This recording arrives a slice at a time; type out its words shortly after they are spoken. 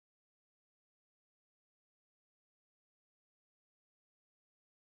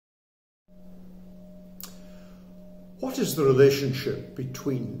What is the relationship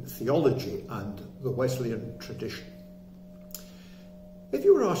between theology and the Wesleyan tradition? If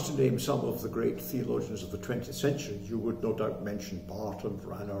you were asked to name some of the great theologians of the 20th century, you would no doubt mention Barton,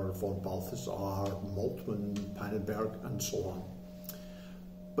 Ranner, von Balthasar, Moltmann, Pannenberg, and so on.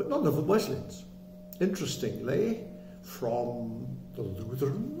 But none of them Wesleyans. Interestingly, from the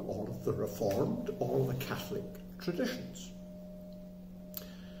Lutheran or the Reformed or the Catholic traditions.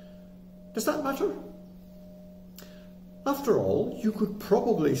 Does that matter? After all, you could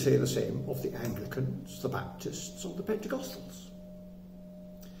probably say the same of the Anglicans, the Baptists, or the Pentecostals.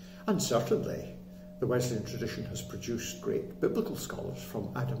 And certainly, the Wesleyan tradition has produced great biblical scholars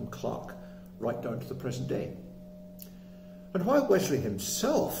from Adam Clarke right down to the present day. And while Wesley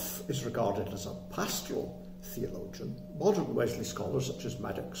himself is regarded as a pastoral theologian, modern Wesley scholars such as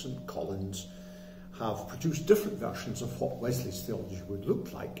Maddox and Collins have produced different versions of what Wesley's theology would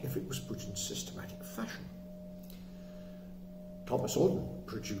look like if it was put in systematic fashion. Thomas Oden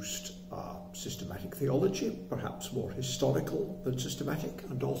produced a systematic theology, perhaps more historical than systematic,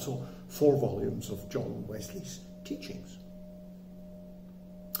 and also 4 volumes of John Wesley's teachings.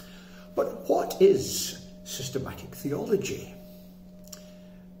 But what is systematic theology?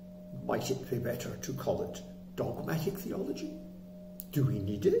 Might it be better to call it dogmatic theology? Do we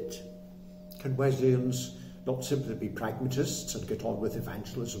need it? Can Wesleyans not simply be pragmatists and get on with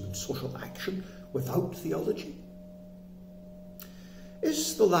evangelism and social action without theology?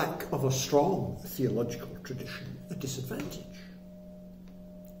 Is the lack of a strong theological tradition a disadvantage?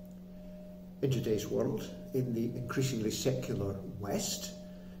 In today's world, in the increasingly secular West,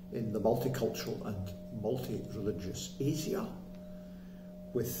 in the multicultural and multi-religious Asia,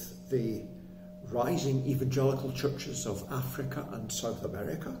 with the rising evangelical churches of Africa and South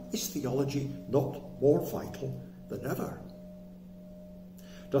America, is theology not more vital than ever?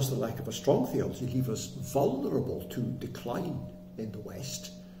 Does the lack of a strong theology leave us vulnerable to decline in the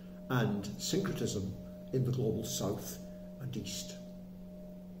West and syncretism in the global South and East?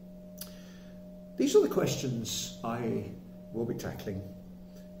 These are the questions I will be tackling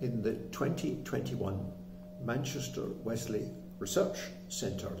in the 2021 Manchester Wesley Research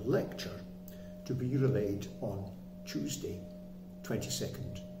Centre lecture to be relayed on Tuesday,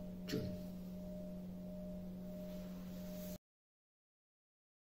 22nd June.